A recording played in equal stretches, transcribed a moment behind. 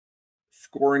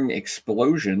scoring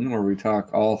explosion, where we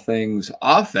talk all things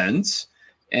offense.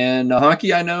 And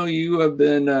Honke, I know you have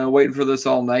been waiting for this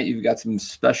all night. You've got some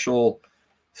special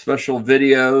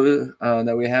video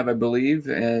that we have, I believe,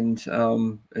 and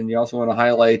you also want to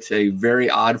highlight a very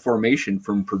odd formation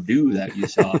from Purdue that you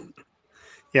saw.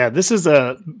 Yeah, this is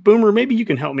a Boomer. Maybe you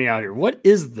can help me out here. What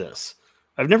is this?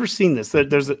 I've never seen this.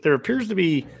 There appears to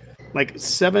be like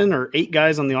 7 or 8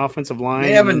 guys on the offensive line.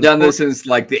 They haven't done this since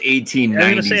like the 1890s. I was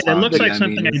going to say, that looks like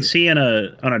something I can see on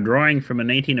a drawing from a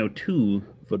 1902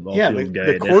 football field guide.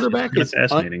 The quarterback is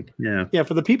fascinating. Yeah,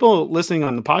 for the people listening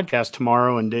on the podcast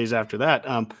tomorrow and days after that,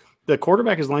 the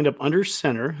quarterback is lined up under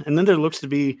center, and then there looks to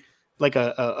be like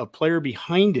a player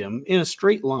behind him in a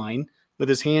straight line with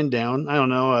his hand down. I don't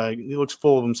know. He looks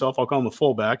full of himself. I'll call him a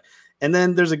fullback. And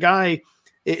then there's a guy.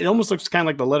 It almost looks kind of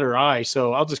like the letter I,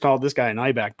 so I'll just call this guy an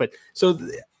I back. But so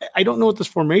I don't know what this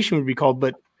formation would be called,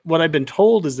 but what I've been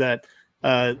told is that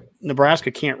Nebraska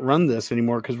can't run this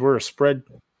anymore because we're a spread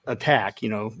attack. You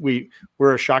know,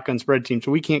 we're a shotgun spread team,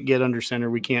 so we can't get under center.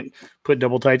 We can't put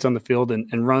double tights on the field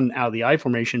and run out of the I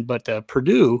formation. But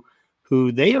Purdue,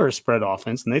 who they are a spread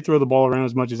offense and they throw the ball around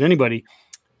as much as anybody,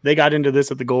 they got into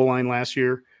this at the goal line last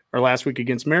week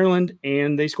against Maryland,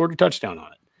 and they scored a touchdown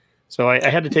on it. So I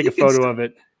had to take a photo of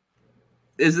it.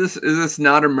 Is this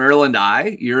not a Maryland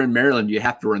I? You're in Maryland. You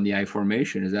have to run the I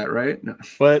formation. Is that right? No.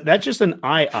 But that's just an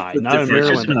I, not a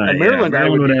Maryland. Maryland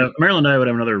I would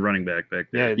have another running back there.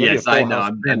 Yeah, yes, I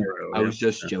know. I was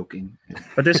just joking.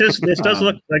 But this does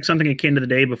look like something akin to the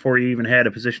day before you even had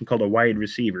a position called a wide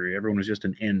receiver. Everyone was just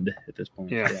an end at this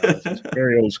point. Yeah, it's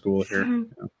very old school here. Yeah.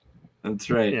 That's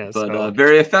right. Yeah, but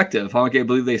very effective. Honke, I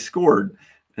believe they scored.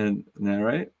 And isn't that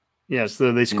right? Yes,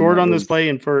 so they scored on this play,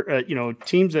 and for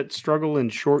teams that struggle in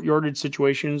short yardage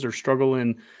situations or struggle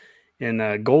in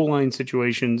goal line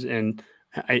situations, and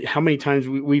how many times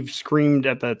we've screamed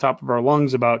at the top of our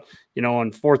lungs about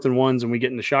on 4th and 1s and we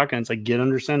get in the shotgun, it's like get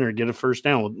under center, get a first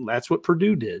down. Well, that's what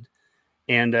Purdue did,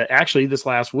 and actually this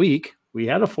last week we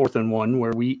had a 4th and 1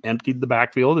 where we emptied the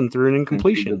backfield and threw an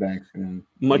incompletion,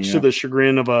 much to the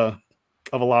chagrin of a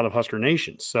lot of Husker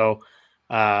nations. So.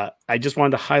 I just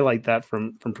wanted to highlight that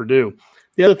from Purdue.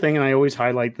 The other thing, and I always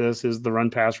highlight this, is the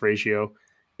run-pass ratio.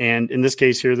 And in this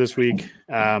case here this week,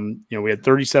 we had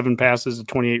 37 passes to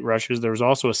 28 rushes. There was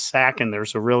also a sack in there.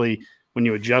 So really, when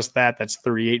you adjust that, that's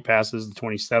 38 passes to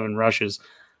 27 rushes.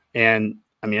 And,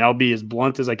 I mean, I'll be as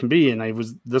blunt as I can be, and I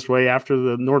was this way after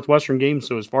the Northwestern game,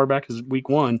 so as far back as week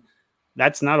 1,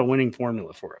 that's not a winning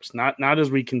formula for us. Not as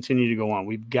we continue to go on.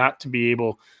 We've got to be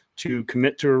able to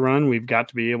commit to a run. We've got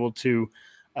to be able to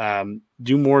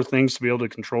do more things to be able to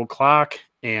control clock.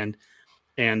 And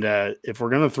if we're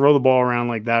going to throw the ball around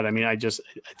like that, I mean, I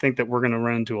think that we're going to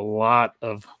run into a lot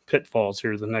of pitfalls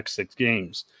here the next 6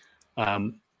 games.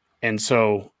 And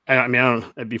so, I mean,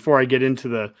 before I get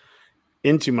into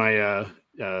my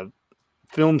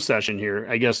film session here,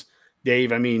 I guess,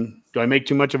 Dave, I mean, do I make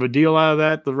too much of a deal out of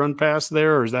that, the run pass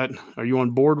there, or are you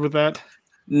on board with that?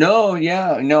 No,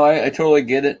 I totally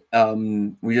get it.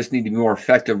 We just need to be more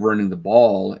effective running the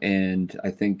ball. And I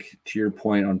think to your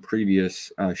point on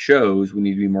previous shows, we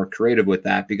need to be more creative with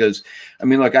that because, I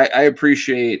mean, like I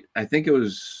appreciate, I think it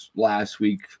was last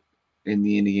week in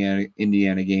the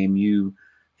Indiana game, you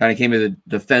kind of came to the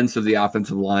defense of the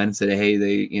offensive line and said, hey,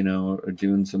 they, are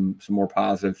doing some more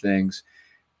positive things.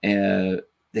 And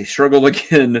they struggled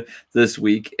again this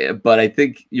week. But I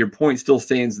think your point still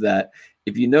stands that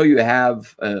if you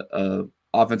have a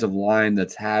offensive line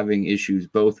that's having issues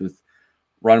both with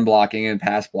run blocking and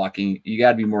pass blocking, you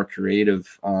got to be more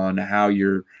creative on how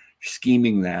you're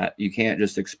scheming that. You can't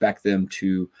just expect them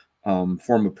to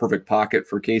form a perfect pocket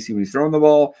for Casey when he's throwing the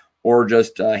ball, or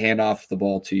just hand off the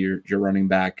ball to your running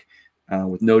back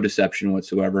with no deception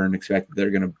whatsoever and expect that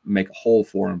they're going to make a hole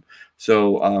for him.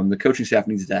 So the coaching staff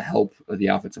needs to help the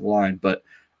offensive line, but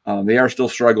they are still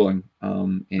struggling,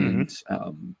 and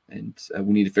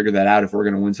we need to figure that out if we're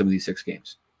going to win some of these 6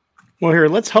 games. Well, here,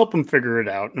 let's help them figure it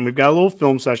out. And we've got a little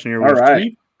film session here.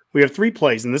 We have 3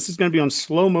 plays, and this is going to be on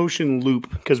slow motion loop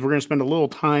because we're going to spend a little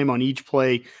time on each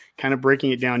play, kind of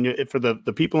breaking it down. For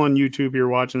the people on YouTube here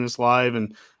watching this live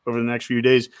and over the next few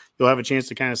days, you'll have a chance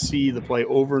to kind of see the play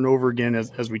over and over again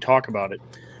as we talk about it.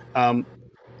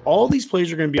 All these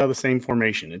plays are going to be out of the same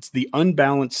formation. It's the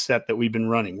unbalanced set that we've been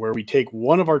running, where we take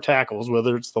one of our tackles,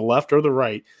 whether it's the left or the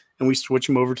right, and we switch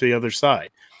them over to the other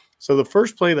side. So the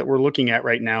first play that we're looking at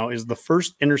right now is the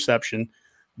first interception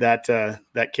that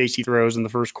Casey throws in the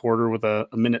first quarter with a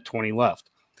minute 20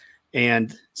 left.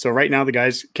 And so right now the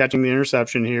guy's catching the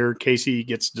interception here. Casey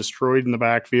gets destroyed in the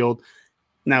backfield.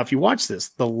 Now, if you watch this,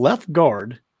 the left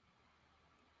guard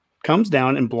comes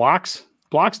down and blocks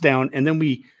blocks down, and then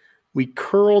we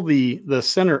curl the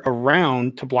center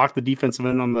around to block the defensive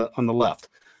end on the left,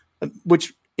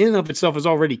 which in and of itself is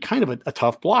already kind of a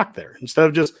tough block there. Instead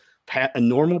of just a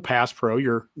normal pass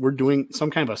pro, we're doing some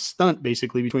kind of a stunt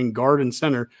basically between guard and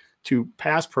center to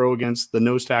pass pro against the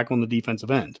nose tackle and the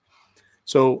defensive end.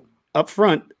 So up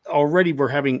front, already we're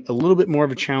having a little bit more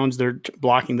of a challenge there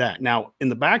blocking that. Now, in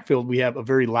the backfield, we have a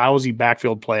very lousy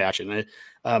backfield play action.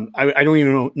 I don't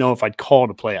even know if I'd call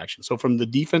it a play action. So from the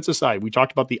defensive side, we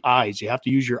talked about the eyes. You have to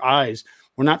use your eyes.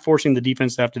 We're not forcing the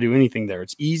defense to have to do anything there.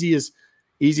 It's easy as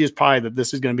pie that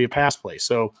this is going to be a pass play.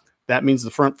 So that means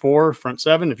the front four, front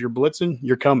seven, if you're blitzing,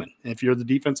 you're coming. If you're the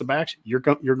defensive backs, you're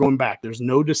going back. There's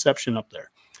no deception up there.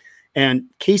 And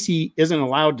Casey isn't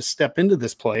allowed to step into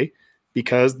this play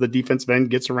because the defensive end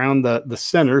gets around the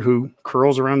center who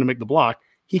curls around to make the block.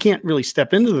 He can't really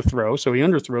step into the throw, so he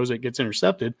underthrows it, gets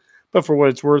intercepted. But for what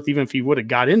it's worth, even if he would have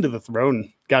got into the throw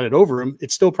and got it over him,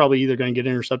 it's still probably either going to get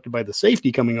intercepted by the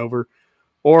safety coming over,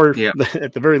 or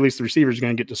at the very least, the receiver is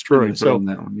going to get destroyed. So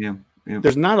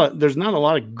there's not a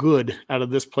lot of good out of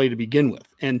this play to begin with.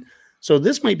 And so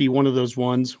this might be one of those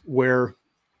ones where,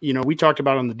 we talked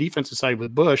about on the defensive side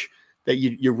with Bush that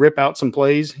you rip out some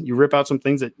plays, you rip out some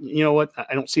things that,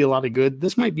 I don't see a lot of good.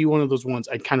 This might be one of those ones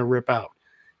I'd kind of rip out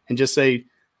and just say,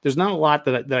 there's not a lot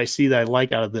that I see that I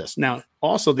like out of this. Now,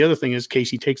 also the other thing is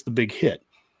Casey takes the big hit.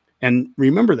 And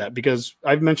remember that, because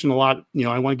I've mentioned a lot,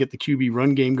 I want to get the QB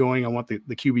run game going. I want the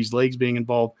QB's legs being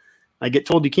involved. I get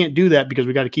told you can't do that because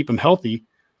we got to keep him healthy.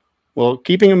 Well,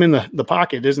 keeping him in the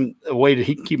pocket isn't a way to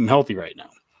keep him healthy right now.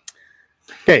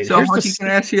 Okay. So, Honke, can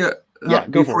I ask you,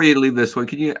 before you leave this one,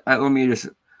 can you let me just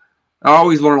 – I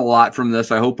always learn a lot from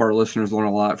this. I hope our listeners learn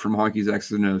a lot from Honke's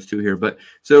X's and O's too here. But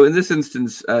so in this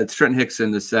instance, it's Trent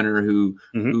Hickson, the center,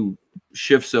 who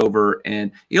shifts over,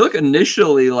 and you look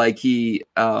initially like he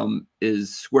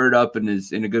is squared up and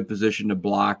is in a good position to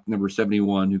block number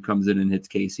 71, who comes in and hits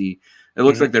Casey. It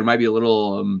looks like there might be a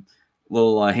little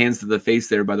hands to the face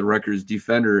there by the Rutgers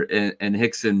defender, and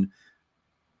Hickson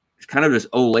kind of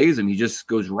just olays him. He just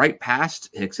goes right past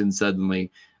Hickson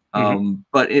suddenly.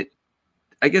 But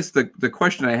I guess the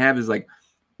question I have is like,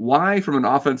 why from an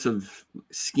offensive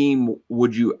scheme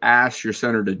would you ask your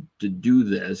center to do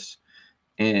this?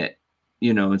 And,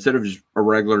 instead of just a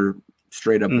regular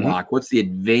straight up block, what's the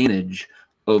advantage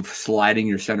of sliding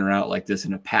your center out like this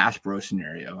in a pass pro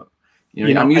scenario?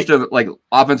 I'm used to like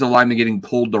offensive linemen getting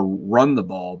pulled to run the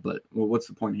ball, but what's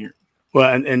the point here?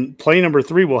 Well, and play number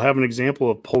 3 will have an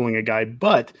example of pulling a guy,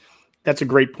 but that's a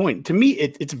great point. To me,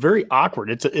 it's very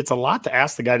awkward. It's a lot to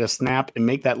ask the guy to snap and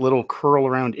make that little curl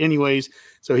around anyways.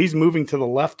 So he's moving to the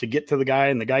left to get to the guy,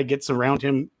 and the guy gets around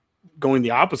him going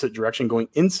the opposite direction, going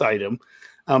inside him.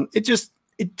 To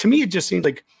me, it just seems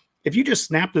like if you just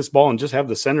snap this ball and just have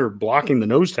the center blocking the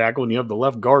nose tackle and you have the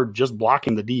left guard just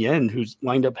blocking the D end who's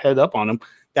lined up head up on him,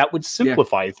 that would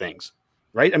simplify things,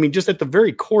 right? I mean, just at the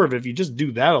very core of it, if you just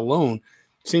do that alone,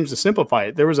 it seems to simplify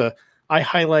it. I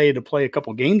highlighted a play a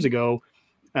couple games ago,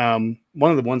 one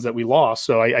of the ones that we lost.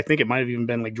 So I think it might have even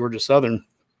been like Georgia Southern,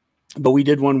 but we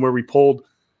did one where we pulled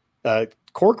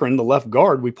Corcoran, the left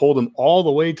guard. We pulled him all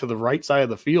the way to the right side of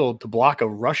the field to block a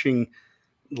rushing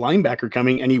linebacker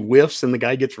coming, and he whiffs and the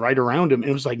guy gets right around him. And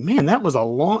it was like, man, that was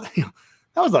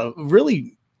a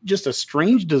really just a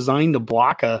strange design to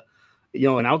block an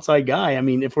outside guy. I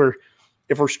mean, if we're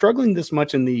struggling this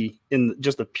much in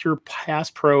just a pure pass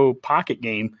pro pocket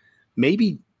game,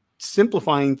 maybe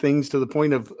simplifying things to the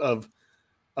point of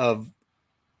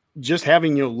just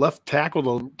having left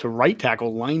tackle to right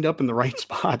tackle lined up in the right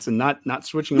spots and not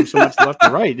switching them so much left to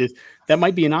right that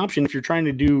might be an option if you're trying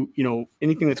to do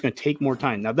anything that's going to take more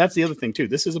time. Now that's the other thing too.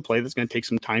 This is a play that's going to take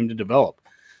some time to develop.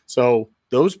 So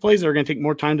those plays that are going to take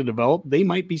more time to develop, they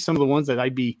might be some of the ones that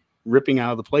I'd be ripping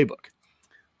out of the playbook.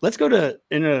 Let's go to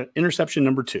interception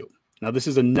number 2. Now this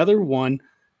is another one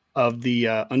of the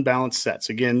unbalanced sets.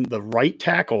 Again, the right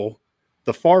tackle,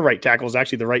 the far right tackle is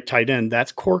actually the right tight end.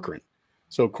 That's Corcoran.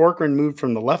 So Corcoran moved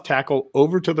from the left tackle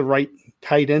over to the right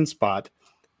tight end spot.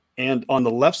 And on the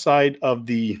left side of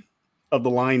the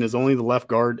line is only the left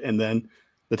guard. And then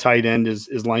the tight end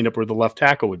is lined up where the left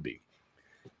tackle would be.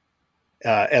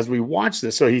 As we watch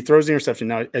this, so he throws the interception.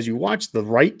 Now, as you watch the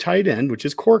right tight end, which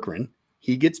is Corcoran,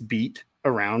 he gets beat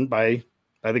around by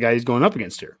the guy he's going up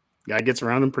against here. The guy gets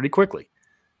around him pretty quickly.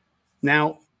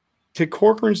 Now, to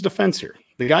Corcoran's defense here,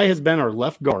 the guy has been our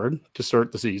left guard to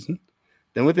start the season.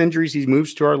 Then with injuries, he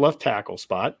moves to our left tackle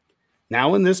spot.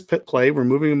 Now in this play, we're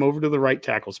moving him over to the right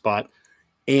tackle spot.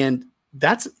 And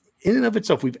that's in and of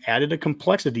itself, we've added a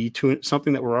complexity to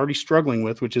something that we're already struggling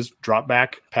with, which is drop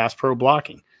back pass pro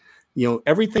blocking.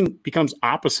 Everything becomes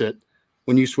opposite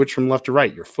when you switch from left to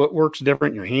right. Your footwork's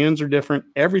different. Your hands are different.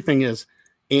 Everything is.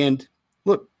 And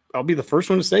look, I'll be the first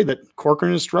one to say that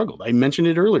Corcoran has struggled. I mentioned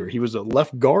it earlier. He was a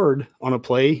left guard on a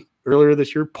play earlier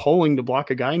this year, pulling to block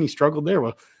a guy, and he struggled there.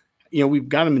 Well, we've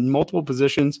got him in multiple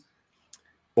positions,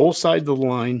 both sides of the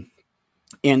line.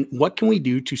 And what can we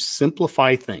do to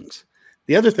simplify things?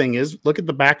 The other thing is, look at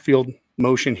the backfield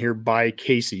motion here by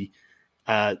Casey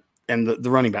and the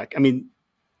running back. I mean,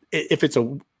 if it's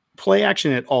a play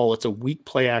action at all, it's a weak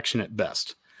play action at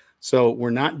best. So we're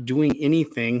not doing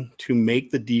anything to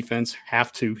make the defense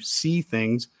have to see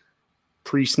things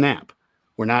pre-snap.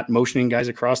 We're not motioning guys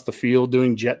across the field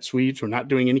doing jet sweeps. We're not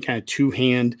doing any kind of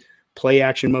two-hand play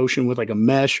action motion with like a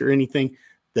mesh or anything.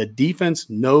 The defense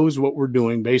knows what we're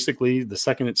doing basically the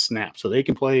second it snaps, so they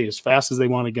can play as fast as they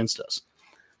want against us.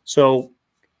 So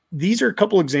these are a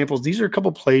couple examples. These are a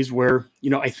couple plays where,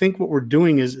 I think what we're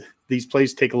doing is these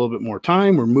plays take a little bit more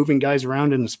time. We're moving guys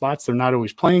around in the spots they're not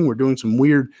always playing. We're doing some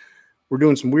weird,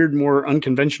 more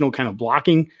unconventional kind of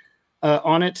blocking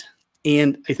on it.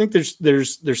 And I think there's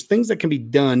things that can be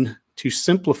done to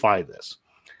simplify this.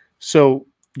 So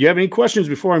do you have any questions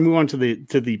before I move on to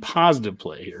the positive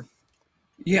play here?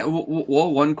 Yeah,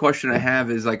 well, one question I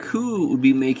have is who would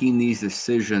be making these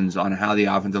decisions on how the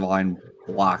offensive line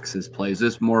blocks his plays?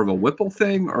 Is this more of a Whipple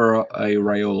thing or a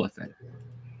Raiola thing?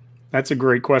 That's a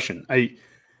great question. I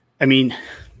mean,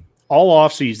 all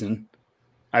offseason,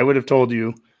 I would have told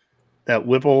you that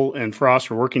Whipple and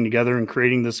Frost were working together and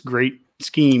creating this great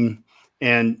scheme,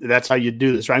 and that's how you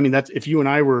do this, right? I mean, that's if you and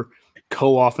I were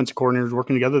co-offensive coordinators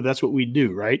working together, that's what we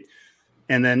do, right?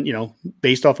 And then,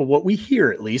 based off of what we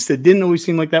hear, at least, it didn't always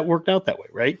seem like that worked out that way,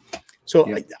 right? So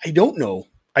yeah. I don't know.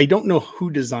 I don't know who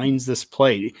designs this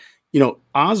play.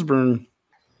 Osborne,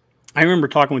 I remember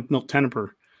talking with Milt Teneper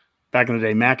back in the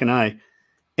day, Mac and I,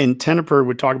 and Teneper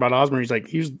would talk about Osborne. He's like,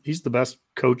 he's the best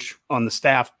coach on the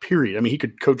staff, period. I mean, he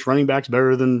could coach running backs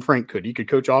better than Frank could. He could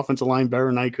coach offensive line better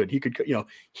than I could. He could,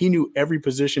 he knew every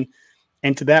position.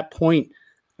 And to that point,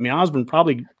 I mean, Osborne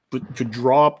probably to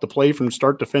draw up the play from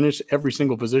start to finish, every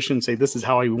single position, say, this is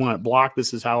how I want it blocked.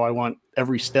 This is how I want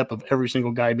every step of every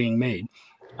single guy being made.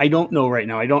 I don't know right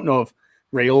now. I don't know if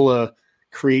Raiola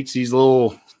creates these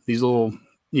little,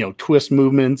 twist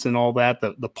movements and all that,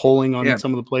 the pulling on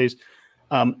some of the plays.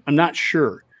 I'm not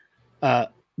sure.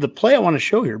 The play I want to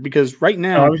show here, because right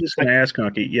now, I was just going to ask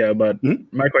Honke, but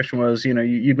my question was,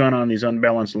 you've gone on these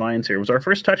unbalanced lines here. Was our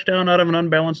first touchdown out of an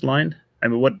unbalanced line? I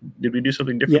mean, what did we do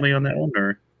something differently on that one,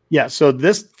 or? Yeah, so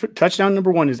this touchdown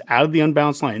number 1 is out of the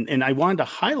unbalanced line, and I wanted to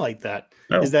highlight that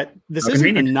is that this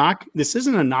isn't a knock. This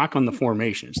isn't a knock on the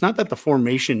formation. It's not that the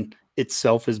formation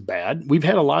itself is bad. We've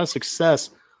had a lot of success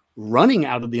running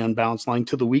out of the unbalanced line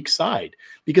to the weak side,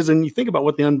 because when you think about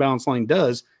what the unbalanced line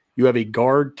does, you have a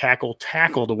guard, tackle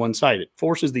to one side. It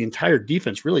forces the entire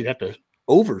defense really to have to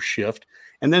overshift,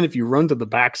 and then if you run to the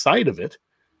back side of it,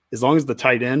 as long as the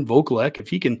tight end Vokalek, if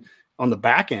he can. On the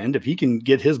back end, if he can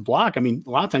get his block, I mean, a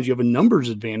lot of times you have a numbers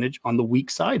advantage on the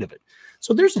weak side of it.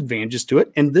 So there's advantages to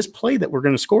it. And this play that we're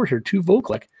going to score here to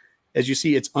Vokalek, as you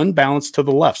see, it's unbalanced to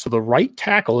the left. So the right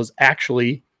tackle is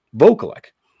actually Vokalek.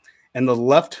 And the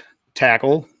left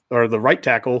tackle, or the right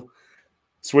tackle,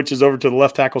 switches over to the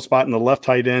left tackle spot, and the left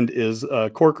tight end is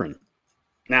Corcoran.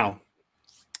 Now,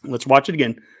 let's watch it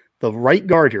again. The right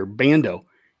guard here, Bando,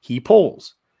 he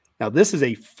pulls. Now, this is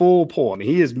a full pull. I mean,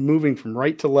 he is moving from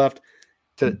right to left,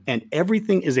 and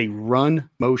everything is a run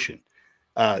motion.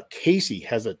 Casey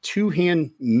has a two-hand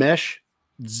mesh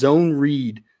zone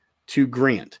read to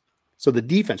Grant. So the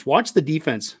defense, watch the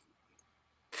defense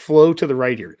flow to the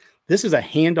right here. This is a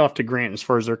handoff to Grant as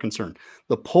far as they're concerned.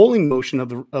 The pulling motion of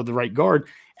the right guard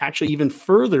actually even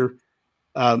further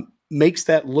makes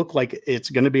that look like it's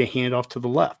going to be a handoff to the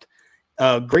left.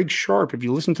 Greg Sharp, if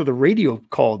you listen to the radio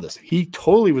call of this, he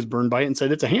totally was burned by it and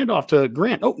said it's a handoff to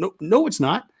Grant. Oh, no, it's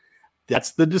not.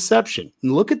 That's the deception.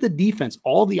 And look at the defense,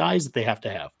 all the eyes that they have to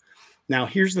have. Now,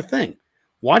 here's the thing.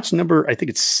 Watch number, I think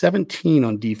it's 17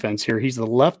 on defense here. He's the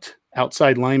left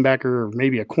outside linebacker or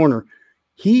maybe a corner.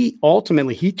 He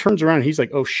turns around and he's like,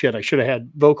 oh, shit, I should have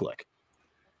had Vokalek.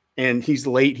 And he's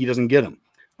late. He doesn't get him.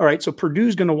 All right, so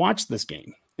Purdue's going to watch this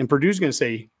game. And Purdue's going to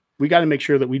say, we got to make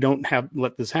sure that we don't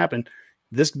let this happen.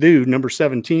 This dude, number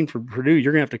 17 for Purdue,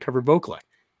 you're going to have to cover Vokalek.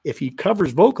 If he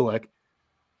covers Vokalek,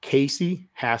 Casey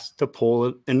has to pull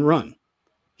it and run.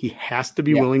 He has to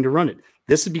be willing to run it.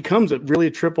 This becomes really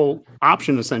a triple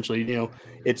option, essentially. You know,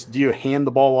 it's do you hand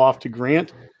the ball off to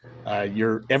Grant?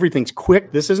 Everything's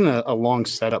quick. This isn't a long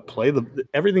setup play.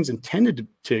 Everything's intended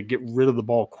to get rid of the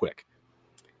ball quick.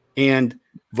 And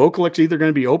Vokalek's either going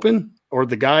to be open or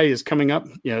the guy is coming up.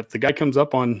 You know, if the guy comes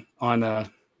up on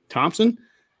Thompson,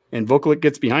 and Vokalek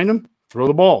gets behind him, throw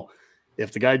the ball.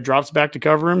 If the guy drops back to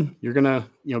cover him, you're going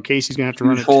to, Casey's going to have to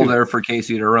run it too. There for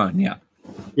Casey to run. Yeah.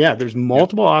 Yeah. There's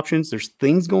multiple options. There's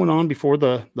things going on before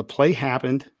the play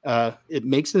happened. It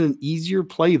makes it an easier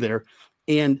play there.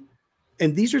 And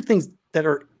these are things that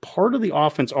are part of the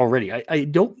offense already. I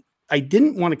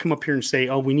didn't want to come up here and say,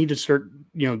 oh, we need to start,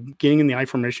 getting in the I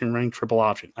formation and running triple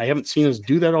option. I haven't seen us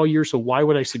do that all year. So why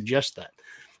would I suggest that?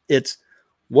 It's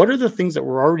what are the things that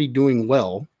we're already doing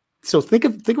well? So think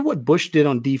of what Bush did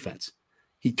on defense.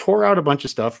 He tore out a bunch of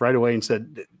stuff right away and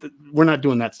said, we're not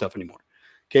doing that stuff anymore.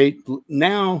 Okay.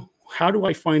 Now, how do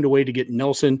I find a way to get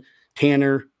Nelson,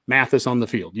 Tanner, Mathis on the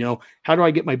field? How do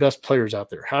I get my best players out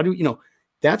there? How do,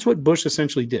 that's what Bush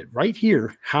essentially did right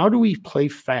here. How do we play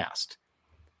fast?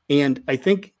 And I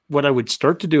think what I would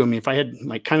start to do, if I had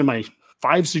my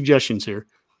 5 suggestions here,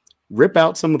 rip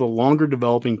out some of the longer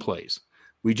developing plays.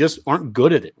 We just aren't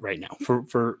good at it right now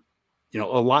for a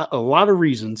lot of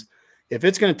reasons. If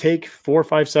it's going to take 4 or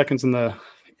 5 seconds in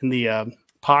the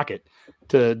pocket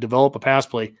to develop a pass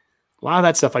play, a lot of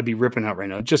that stuff I'd be ripping out right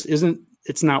now. It just isn't.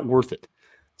 It's not worth it.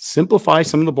 Simplify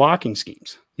some of the blocking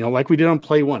schemes. Like we did on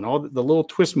play 1, all the little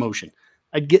twist motion.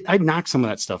 I'd knock some of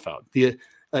that stuff out. If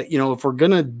we're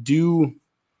gonna do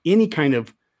any kind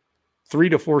of 3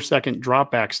 to 4 second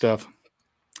drop back stuff,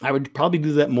 I would probably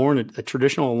do that more in a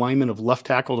traditional alignment of left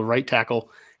tackle to right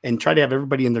tackle and try to have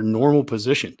everybody in their normal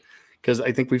position. Because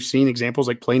I think we've seen examples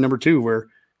like play number 2 where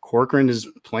Corcoran is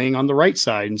playing on the right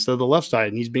side instead of the left side,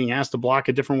 and he's being asked to block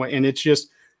a different way. And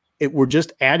we're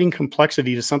just adding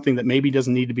complexity to something that maybe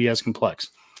doesn't need to be as complex.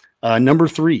 Number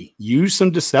 3, use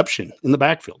some deception in the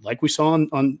backfield, like we saw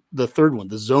on the third one,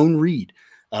 the zone read,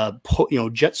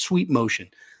 jet sweep motion,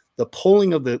 the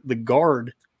pulling of the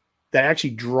guard that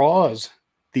actually draws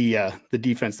the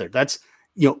defense there. That's,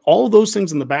 all of those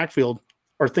things in the backfield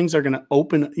are things that are going to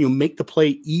open, make the play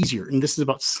easier. And this is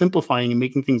about simplifying and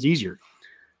making things easier.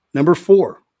 Number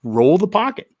 4, roll the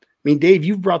pocket. Dave,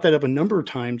 you've brought that up a number of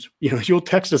times. You'll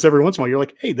text us every once in a while. You're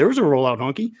like, hey, there was a rollout,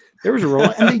 Honke. There was a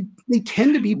rollout. And they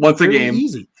tend to be once a game.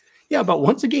 Easy. Yeah, about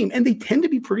once a game. And they tend to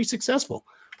be pretty successful.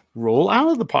 Roll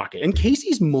out of the pocket. And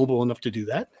Casey's mobile enough to do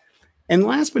that. And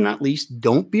last but not least,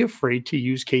 don't be afraid to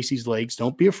use Casey's legs.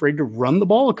 Don't be afraid to run the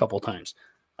ball a couple times.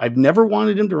 I've never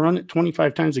wanted him to run it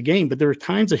 25 times a game, but there are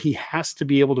times that he has to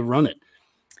be able to run it.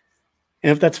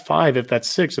 And if that's 5, if that's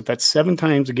 6, if that's 7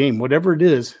 times a game, whatever it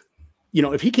is,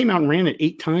 if he came out and ran it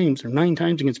 8 times or 9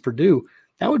 times against Purdue,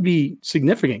 that would be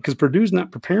significant because Purdue's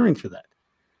not preparing for that.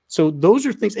 So those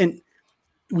are things, and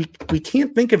we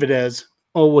can't think of it as,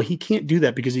 oh, well, he can't do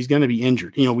that because he's going to be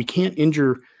injured. We can't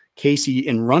injure Casey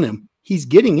and run him. He's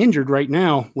getting injured right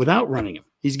now without running him.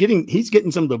 He's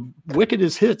getting some of the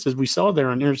wickedest hits, as we saw there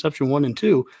on interception 1 and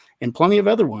 2, and plenty of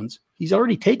other ones. He's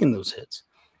already taken those hits.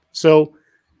 So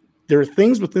there are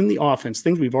things within the offense,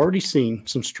 things we've already seen,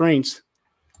 some strengths.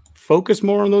 Focus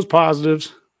more on those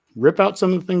positives, rip out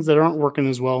some of the things that aren't working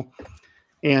as well.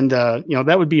 And,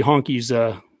 that would be Honke's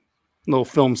little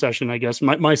film session, I guess.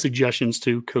 My suggestions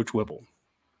to Coach Whipple.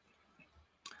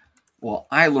 Well,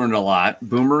 I learned a lot.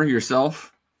 Boomer,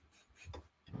 yourself?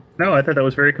 No, I thought that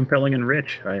was very compelling and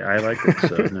rich. I liked it.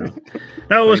 So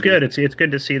no, it was good. It's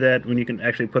good to see that when you can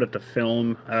actually put it to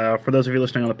film. For those of you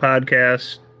listening on the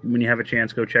podcast, when you have a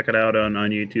chance, go check it out on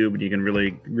YouTube, and you can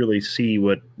really see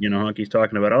what Honke's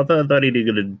talking about. I thought he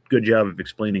did a good job of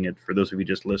explaining it for those of you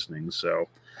just listening. So,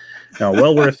 no,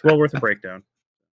 well worth a breakdown.